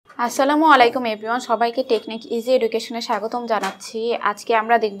আসসালামু আলাইকুম এভরিওয়ান, সবাইকে টেকনিক ইজি এডুকেশনে স্বাগতম জানাচ্ছি। আজকে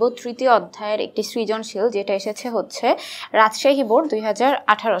আমরা দেখব তৃতীয় অধ্যায়ের একটি সৃজনশীল, যেটা এসেছে হচ্ছে রাজশাহী বোর্ড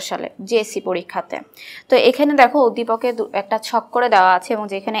 2018 সালে জেএসসি পরীক্ষাতে। তো এখানে দেখো উদ্দীপকে একটা ছক করে দেওয়া আছে এবং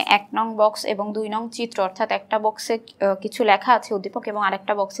যেখানে 1 নং বক্স এবং 2 নং চিত্র, অর্থাৎ একটা বক্সে কিছু লেখা আছে উদ্দীপক এবং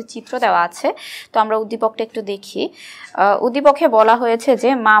আরেকটা বক্সে চিত্র দেওয়া আছে। তো আমরা উদ্দীপকটা একটু দেখি। উদ্দীপকে বলা হয়েছে যে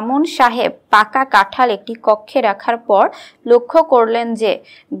মামুন সাহেব পাকা কাঁঠাল একটি কক্ষে রাখার পর লক্ষ্য করলেন যে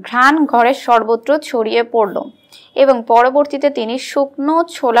ঘ্রাণ ঘরের সর্বত্র ছড়িয়ে পড়ল এবং পরবর্তীতে তিনি শুকনো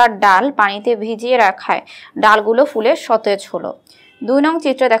ছোলার ডাল পানিতে ভিজিয়ে রাখায় ডালগুলো ফুলে সতেজ হলো। 2 নং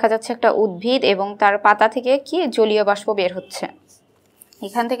চিত্রে দেখা যাচ্ছে একটা উদ্ভিদ এবং তার পাতা থেকে কি জলীয় বাষ্প বের হচ্ছে।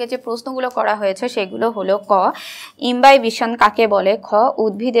 এখান থেকে যে প্রশ্নগুলো করা হয়েছে সেগুলো হলো: ক, ইমবাইবিশন কাকে বলে? খ,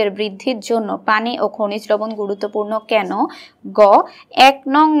 উদ্ভিদের বৃদ্ধির জন্য পানি ও খনিজ লবণ গুরুত্বপূর্ণ কেন? গ, 1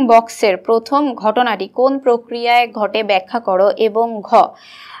 নং বক্সের প্রথম ঘটনাটি কোন প্রক্রিয়ায় ঘটে ব্যাখ্যা করো। এবং ঘ,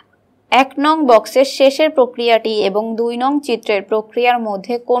 1 নং বক্সের শেষের প্রক্রিয়াটি এবং 2 নং চিত্রের প্রক্রিয়ার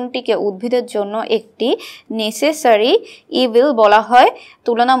মধ্যে কোনটিকে উদ্ভিদের জন্য একটি নেসেসারি ইভিল বলা হয়?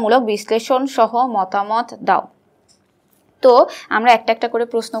 তুলনামূলক বিশ্লেষণ সহ মতামত দাও। তো আমরা একটা একটা করে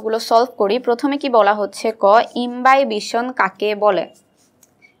প্রশ্নগুলো সলভ করি। প্রথমে কি বলা হচ্ছে? ক, ইমবাইবিশন কাকে বলে?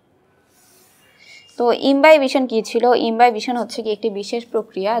 তো ইমবাইবিশন কি ছিল? ইমবাইবিশন হচ্ছে কি একটি বিশেষ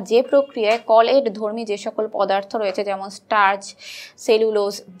প্রক্রিয়া, যে প্রক্রিয়ায় কলের ধর্মী যে সকল পদার্থ রয়েছে, যেমন স্টার্চ,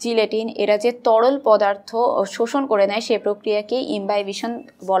 সেলুলোজ, জিলেটিন, এরা যে তরল পদার্থ শোষণ করে নেয়, সেই প্রক্রিয়াকে ইমবাইবিশন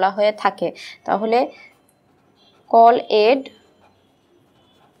বলা হয়ে থাকে। তাহলে কল এড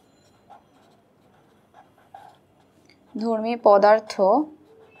ধর্মী পদার্থ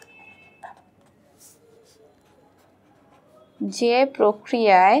যে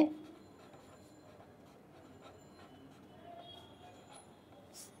প্রক্রিয়ায়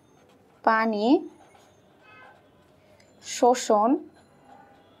পানি শোষণ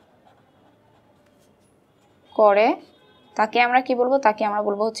করে তাকে আমরা কি বলবো? তাকে আমরা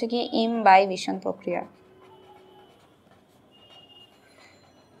বলবো হচ্ছে কি ইমবাইবিশন প্রক্রিয়া।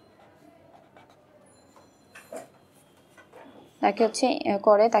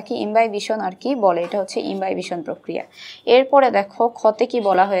 তাকে ইমবাইবিশন আর কি বলে, এটা হচ্ছে ইমবাইবিশন প্রক্রিয়া। এরপরে দেখো খতে কি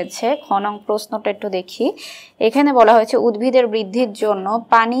বলা হয়েছে। খ নং প্রশ্নটা একটু দেখি। এখানে বলা হয়েছে উদ্ভিদের বৃদ্ধির জন্য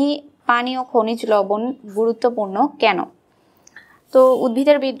পানি ও খনিজ লবণ গুরুত্বপূর্ণ কেন? তো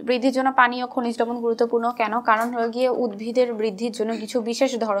উদ্ভিদের বৃদ্ধির জন্য পানি ও খনিজ লবণ গুরুত্বপূর্ণ কেন? কারণ হলো গিয়ে উদ্ভিদের বৃদ্ধির জন্য কিছু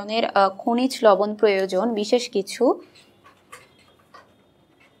বিশেষ ধরনের খনিজ লবণ প্রয়োজন। বিশেষ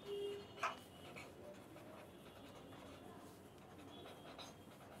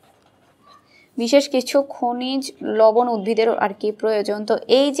কিছু খনিজ লবণ উদ্ভিদের আর কি প্রয়োজন। তো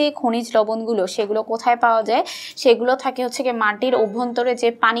এই যে খনিজ লবণগুলো, সেগুলো কোথায় পাওয়া যায়? সেগুলো থাকে হচ্ছে কি মাটির অভ্যন্তরে যে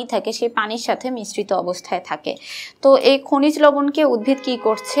পানি থাকে, সেই পানির সাথে মিশ্রিত অবস্থায় থাকে। তো এই খনিজ লবণকে উদ্ভিদ কি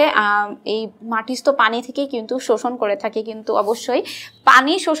করছে? এই মাটিস্থ পানি থেকে কিন্তু শোষণ করে থাকে। কিন্তু অবশ্যই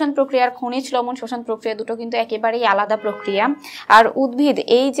পানি শোষণ প্রক্রিয়া আর খনিজ লবণ শোষণ প্রক্রিয়া দুটো কিন্তু একেবারেই আলাদা প্রক্রিয়া। আর উদ্ভিদ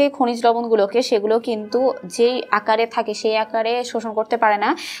এই যে খনিজ লবণগুলোকে, সেগুলো কিন্তু যেই আকারে থাকে সেই আকারে শোষণ করতে পারে না।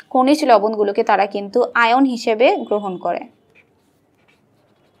 খনিজ লবণগুলোকে তারা কিন্তু আয়ন হিসেবে গ্রহণ করে।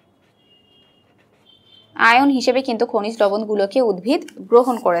 আয়ন হিসেবে কিন্তু খনিজ লবণগুলোকে উদ্ভিদ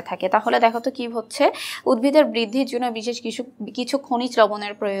গ্রহণ করে থাকে। তাহলে দেখো তো কি হচ্ছে, উদ্ভিদের বৃদ্ধির জন্য বিশেষ কিছু খনিজ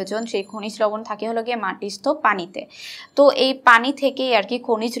লবণের প্রয়োজন। সেই খনিজ লবণ থাকে হলো গিয়ে মাটিস্থ পানিতে। তো এই পানি থেকেই আর কি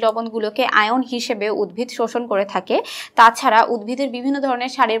খনিজ লবণগুলোকে আয়ন হিসেবে উদ্ভিদ শোষণ করে থাকে। তাছাড়া উদ্ভিদের বিভিন্ন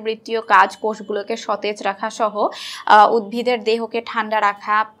ধরনের শারীরবৃত্তীয় কাজ, কোষগুলোকে সতেজ রাখা সহ উদ্ভিদের দেহকে ঠান্ডা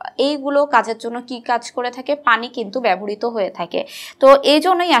রাখা, এইগুলো কাজের জন্য কি কাজ করে থাকে? পানি কিন্তু ব্যবহৃত হয়ে থাকে। তো এই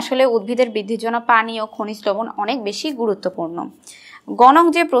জন্যই আসলে উদ্ভিদের বৃদ্ধির জন্য পানি ও খনিজ লবণ অনেক বেশি গুরুত্বপূর্ণ। গ নং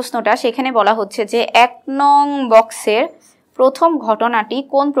যে প্রশ্নটা, সেখানে বলা হচ্ছে যে 1 নং বক্সের প্রথম ঘটনাটি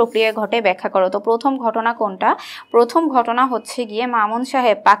কোন প্রক্রিয়ায় ঘটে ব্যাখ্যা করো। তো প্রথম ঘটনা কোনটা? প্রথম ঘটনা হচ্ছে গিয়ে মামুন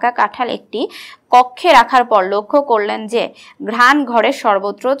সাহেব পাকা কাঁঠাল একটি কক্ষে রাখার পর লক্ষ্য করলেন যে ঘ্রাণ ঘরের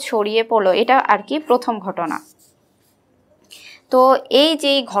সর্বত্র ছড়িয়ে পড়ল। এটা আর কি প্রথম ঘটনা। তো এই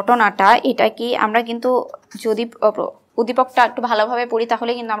যে ঘটনাটা, এটা কি আমরা কিন্তু যদি উদ্দীপকটা একটু ভালোভাবে পড়ি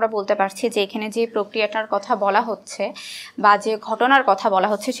তাহলে কিন্তু আমরা বলতে পারছি যে এখানে যে প্রক্রিয়াটার কথা বলা হচ্ছে বা যে ঘটনার কথা বলা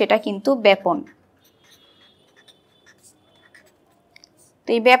হচ্ছে সেটা কিন্তু ব্যাপন। তো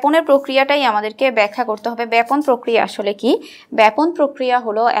এই ব্যাপনের প্রক্রিয়াটাই আমাদেরকে ব্যাখ্যা করতে হবে। ব্যাপন প্রক্রিয়া আসলে কি? ব্যাপন প্রক্রিয়া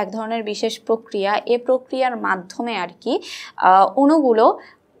হলো এক ধরনের বিশেষ প্রক্রিয়া। এই প্রক্রিয়ার মাধ্যমে আর কি অণুগুলো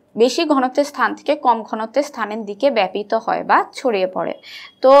বেশি ঘনত্বের স্থান থেকে কম ঘনত্বের স্থানের দিকে ব্যাপিত হয় বা ছড়িয়ে পড়ে।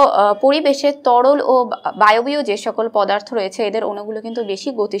 তো পরিবেশে তরল ও বায়বীয় যে সকল পদার্থ রয়েছে এদের অণুগুলো কিন্তু বেশি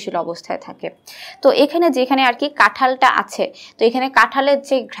গতিশীল অবস্থায় থাকে। তো এখানে যেখানে আর কি কাঁঠালটা আছে, তো এখানে কাঁঠালের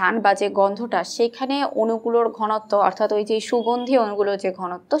যে ঘ্রাণ বা যে গন্ধটা, সেখানে অণুগুলোর ঘনত্ব অর্থাৎ ওই যে সুগন্ধি অণুগুলোর যে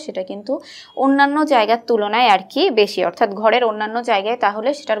ঘনত্ব সেটা কিন্তু অন্যান্য জায়গার তুলনায় আর কি বেশি, অর্থাৎ ঘরের অন্যান্য জায়গায় তাহলে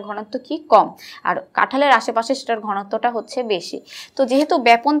সেটার ঘনত্ব কি কম, আর কাঁঠালের আশেপাশে সেটার ঘনত্বটা হচ্ছে বেশি। তো যেহেতু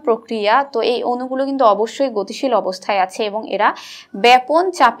ব্যাপন প্রক্রিয়া, তো এই অণুগুলো কিন্তু অবশ্যই গতিশীল অবস্থায় আছে এবং এরা ব্যাপন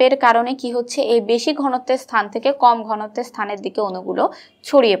চাপের কারণে কি হচ্ছে, এই বেশি ঘনত্বের স্থান থেকে কম ঘনত্বের স্থানের দিকে অণুগুলো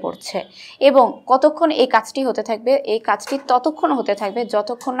ছড়িয়ে পড়ছে। এবং কতক্ষণ এই কাজটি হতে থাকবে, এই কাজটি ততক্ষণ হতে থাকবে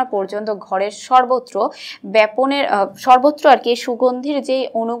যতক্ষণ না পর্যন্ত ঘরের সর্বত্র ব্যাপনের সর্বত্র আর কি সুগন্ধির যে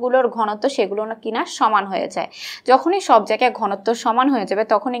অণুগুলোর ঘনত্ব সেগুলো কিনা সমান হয়ে যায়। যখনই সব জায়গায় ঘনত্ব সমান হয়ে যাবে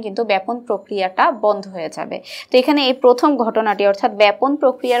তখনই কিন্তু ব্যাপন প্রক্রিয়াটা বন্ধ হয়ে যাবে। তো এখানে এই প্রথম ঘটনাটি অর্থাৎ ব্যাপন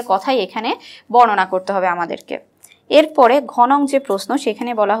প্রক্রিয়ার কথাই এখানে বর্ণনা করতে হবে আমাদেরকে। এরপরে ঘ নং যে প্রশ্ন,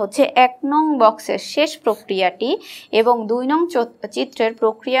 সেখানে বলা হচ্ছে 1 নং বক্সের শেষ প্রক্রিয়াটি এবং 2 নং চিত্রের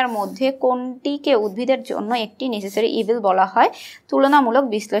প্রক্রিয়ার মধ্যে কোনটিকে উদ্ভিদের জন্য একটি নেসেসারি ইভিল বলা হয়, তুলনামূলক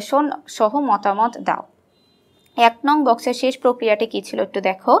বিশ্লেষণ সহ মতামত দাও। 1 নং বক্সের শেষ প্রক্রিয়াটি কি ছিল একটু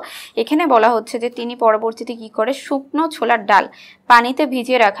দেখো। এখানে বলা হচ্ছে যে তিনি পরবর্তীতে কি করে, শুকনো ছোলার ডাল পানিতে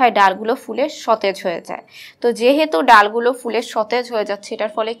ভিজিয়ে রাখায় ডালগুলো ফুলে সতেজ হয়ে যায়। তো যেহেতু ডালগুলো ফুলে সতেজ হয়ে যাচ্ছে,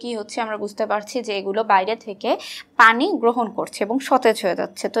 এটার ফলে কি হচ্ছে আমরা বুঝতে পারছি যে এগুলো বাইরে থেকে পানি গ্রহণ করছে এবং সতেজ হয়ে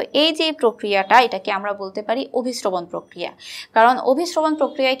যাচ্ছে। তো এই যে প্রক্রিয়াটা, এটাকে আমরা বলতে পারি অভিস্রবণ প্রক্রিয়া। কারণ অভিস্রবণ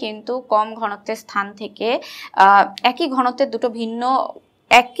প্রক্রিয়ায় কিন্তু কম ঘনত্বের স্থান থেকে একই ঘনত্বের দুটো ভিন্ন,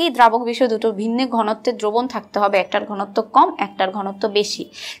 একই দ্রাবক বিষয় দুটো ভিন্ন ঘনত্বের দ্রবণ থাকতে হবে, একটার ঘনত্ব কম একটার ঘনত্ব বেশি,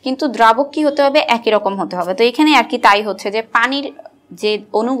 কিন্তু দ্রাবক কি হতে হবে, একই রকম হতে হবে। তো এখানে আর কি তাই হচ্ছে যে পানির যে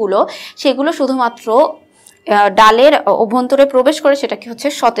অণুগুলো সেগুলো শুধুমাত্র ডালের অভ্যন্তরে প্রবেশ করে সেটাকে হচ্ছে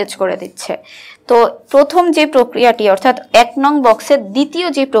সতেজ করে দিচ্ছে। তো প্রথম যে প্রক্রিয়াটি অর্থাৎ 1 নং বক্সের দ্বিতীয়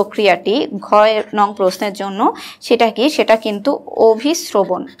যে প্রক্রিয়াটি ঘ নং প্রশ্নের জন্য, সেটা কি, সেটা কিন্তু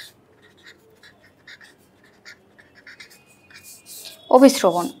অভিস্রবণ।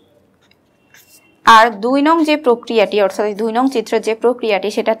 আর 2 নং যে প্রক্রিয়াটি অর্থাৎ 2 নং চিত্রের যে প্রক্রিয়াটি,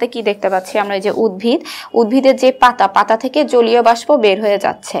 সেটাতে কি দেখতে পাচ্ছি আমরা, এই যে উদ্ভিদের যে পাতা থেকে জলীয় বাষ্প বের হয়ে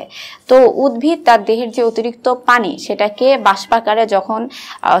যাচ্ছে। তো উদ্ভিদ তার দেহের যে অতিরিক্ত পানি সেটাকে বাষ্পাকারে যখন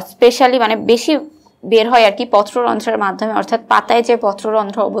স্পেশালি মানে বেশি বের হয় আর কি পত্ররন্ধ্রের মাধ্যমে, অর্থাৎ পাতায় যে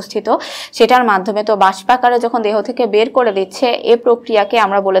পত্ররন্ধ্র অবস্থিত সেটার মাধ্যমে, তো বাষ্পাকারে যখন দেহ থেকে বের করে দিচ্ছে, এই প্রক্রিয়াকে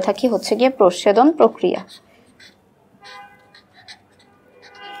আমরা বলে থাকি হচ্ছে গিয়ে প্রচ্ছেদন প্রক্রিয়া।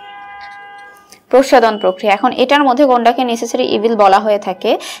 প্রচ্ছেদন প্রক্রিয়া। এখন এটার মধ্যে কোনটাকে নেসেসারি ইভিল বলা হয়ে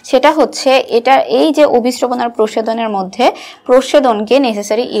থাকে, সেটা হচ্ছে এটা এই যে অভিস্রবণ আর প্রচ্ছেদনের মধ্যে প্রচ্ছেদনকে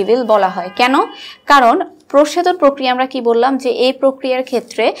নেসেসারি ইভিল বলা হয়। কেন? কারণ প্রচ্ছেদন প্রক্রিয়া আমরা কি বললাম যে এই প্রক্রিয়ার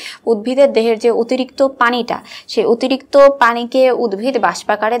ক্ষেত্রে উদ্ভিদের দেহের যে অতিরিক্ত পানিটা, সেই অতিরিক্ত পানিকে উদ্ভিদ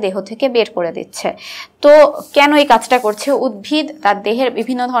বাষ্পাকারে দেহ থেকে বের করে দিচ্ছে। তো কেন এই কাজটা করছে? উদ্ভিদ তার দেহের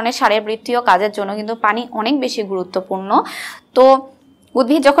বিভিন্ন ধরনের শারীরবৃত্তীয় কাজের জন্য কিন্তু পানি অনেক বেশি গুরুত্বপূর্ণ। তো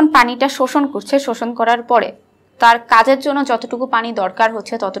উদ্ভিদ যখন পানিটা শোষণ করছে, শোষণ করার পরে তার কাজের জন্য যতটুকু পানি দরকার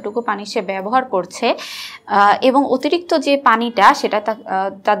হচ্ছে ততটুকু পানি সে ব্যবহার করছে, এবং অতিরিক্ত যে পানিটা সেটা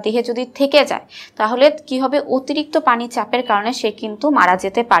তার দেহে যদি থেকে যায় তাহলে কি হবে, অতিরিক্ত পানি চাপের কারণে সে কিন্তু মারা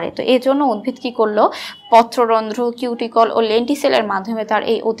যেতে পারে। তো এই জন্য উদ্ভিদ কি করলো, পত্ররন্ধ্র, কিউটিকল ও লেন্টিসেলের মাধ্যমে তার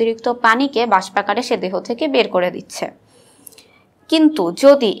এই অতিরিক্ত পানিকে বাষ্পাকারে সে দেহ থেকে বের করে দিচ্ছে। কিন্তু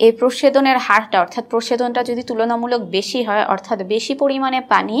যদি এই প্রচ্ছেদনের হারটা অর্থাৎ প্রচ্ছেদনটা যদি তুলনামূলক বেশি হয়, অর্থাৎ বেশি পরিমাণে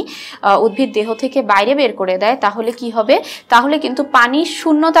পানি উদ্ভিদ দেহ থেকে বাইরে বের করে দেয়, তাহলে কি হবে, তাহলে কিন্তু পানির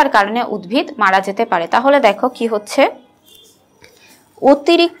শূন্যতার কারণে উদ্ভিদ মারা যেতে পারে। তাহলে দেখো কি হচ্ছে,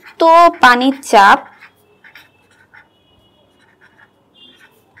 অতিরিক্ত পানির চাপ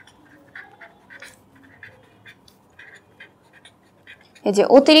এই যে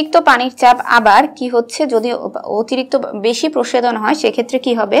অতিরিক্ত পানির চাপ, আবার কি হচ্ছে, যদি অতিরিক্ত বেশি প্রচ্ছেদন হয় সেক্ষেত্রে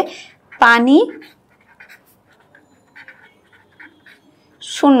কি হবে, পানি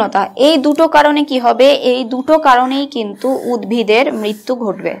শূন্যতা। এই দুটো কারণে কি হবে, এই দুটো কারণেই কিন্তু উদ্ভিদের মৃত্যু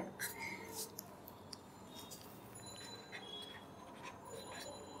ঘটবে।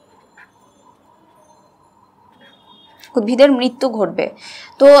 উদ্ভিদের মৃত্যু ঘটবে।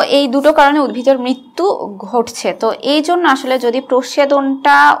 তো এই দুটো কারণে উদ্ভিদের মৃত্যু ঘটছে। তো এই জন্য আসলে যদি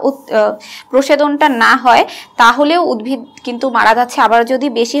প্রচ্ছেদনটা না হয় তাহলেও উদ্ভিদ কিন্তু মারা যাচ্ছে, আবার যদি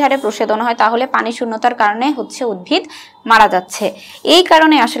বেশি হারে প্রচ্ছেদন হয় তাহলে পানি শূন্যতার কারণে হচ্ছে উদ্ভিদ মারা যাচ্ছে। এই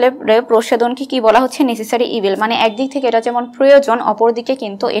কারণে আসলে প্রসাধনকে কি বলা হচ্ছে, নেসেসারি ইভিল, মানে একদিক থেকে এটা যেমন প্রয়োজন, অপরদিকে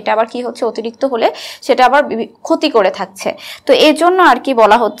কিন্তু এটা আবার কি হচ্ছে, অতিরিক্ত হলে সেটা আবার ক্ষতি করে থাকছে। তো এই জন্য আর কি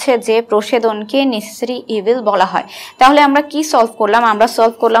বলা হচ্ছে যে প্রসাধনকে নেসেসারি ইভিল বলা হয়। তাহলে আমরা কি সলভ করলাম, আমরা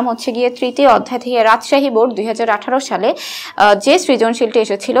সলভ করলাম হচ্ছে গিয়ে তৃতীয় অধ্যায় থেকে রাজশাহী বোর্ড 2018 সালে যে সৃজনশীলটি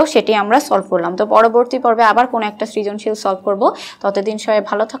এসেছিল সেটি আমরা সলভ করলাম। তো পরবর্তী পর্বে আবার কোনো একটা সৃজনশীল সলভ করব। ততদিন সবাই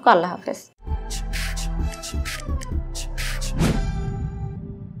ভালো থাকো, আল্লাহ হাফেজ।